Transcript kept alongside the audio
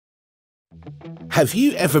Have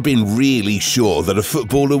you ever been really sure that a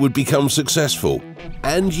footballer would become successful?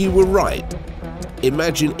 And you were right.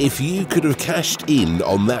 Imagine if you could have cashed in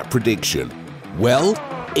on that prediction. Well,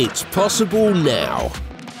 it's possible now.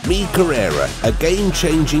 meCarreira, a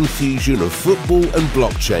game-changing fusion of football and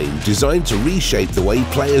blockchain designed to reshape the way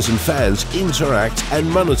players and fans interact and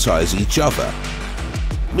monetize each other.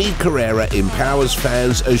 meCarreira empowers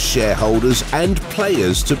fans as shareholders and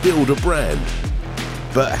players to build a brand.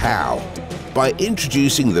 But how? By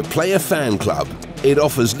introducing the Player Fan Club. It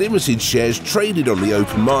offers limited shares traded on the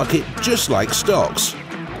open market just like stocks.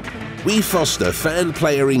 We foster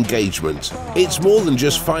fan-player engagement. It's more than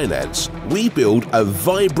just finance. We build a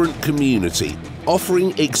vibrant community,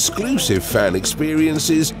 offering exclusive fan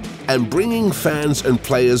experiences and bringing fans and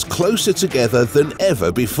players closer together than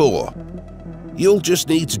ever before. You'll just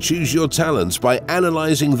need to choose your talents by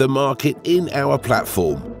analyzing the market in our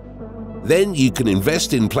platform. Then you can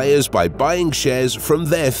invest in players by buying shares from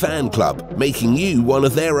their fan club, making you one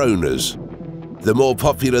of their owners. The more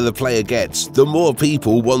popular the player gets, the more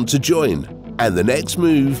people want to join, and the next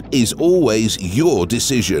move is always your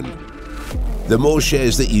decision. The more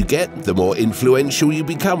shares that you get, the more influential you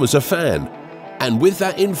become as a fan. And with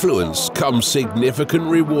that influence comes significant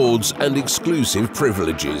rewards and exclusive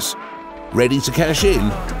privileges. Ready to cash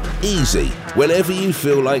in? Easy, whenever you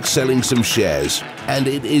feel like selling some shares. And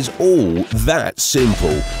it is all that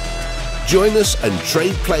simple. Join us and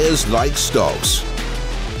trade players like stocks.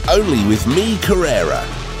 Only with meCarreira.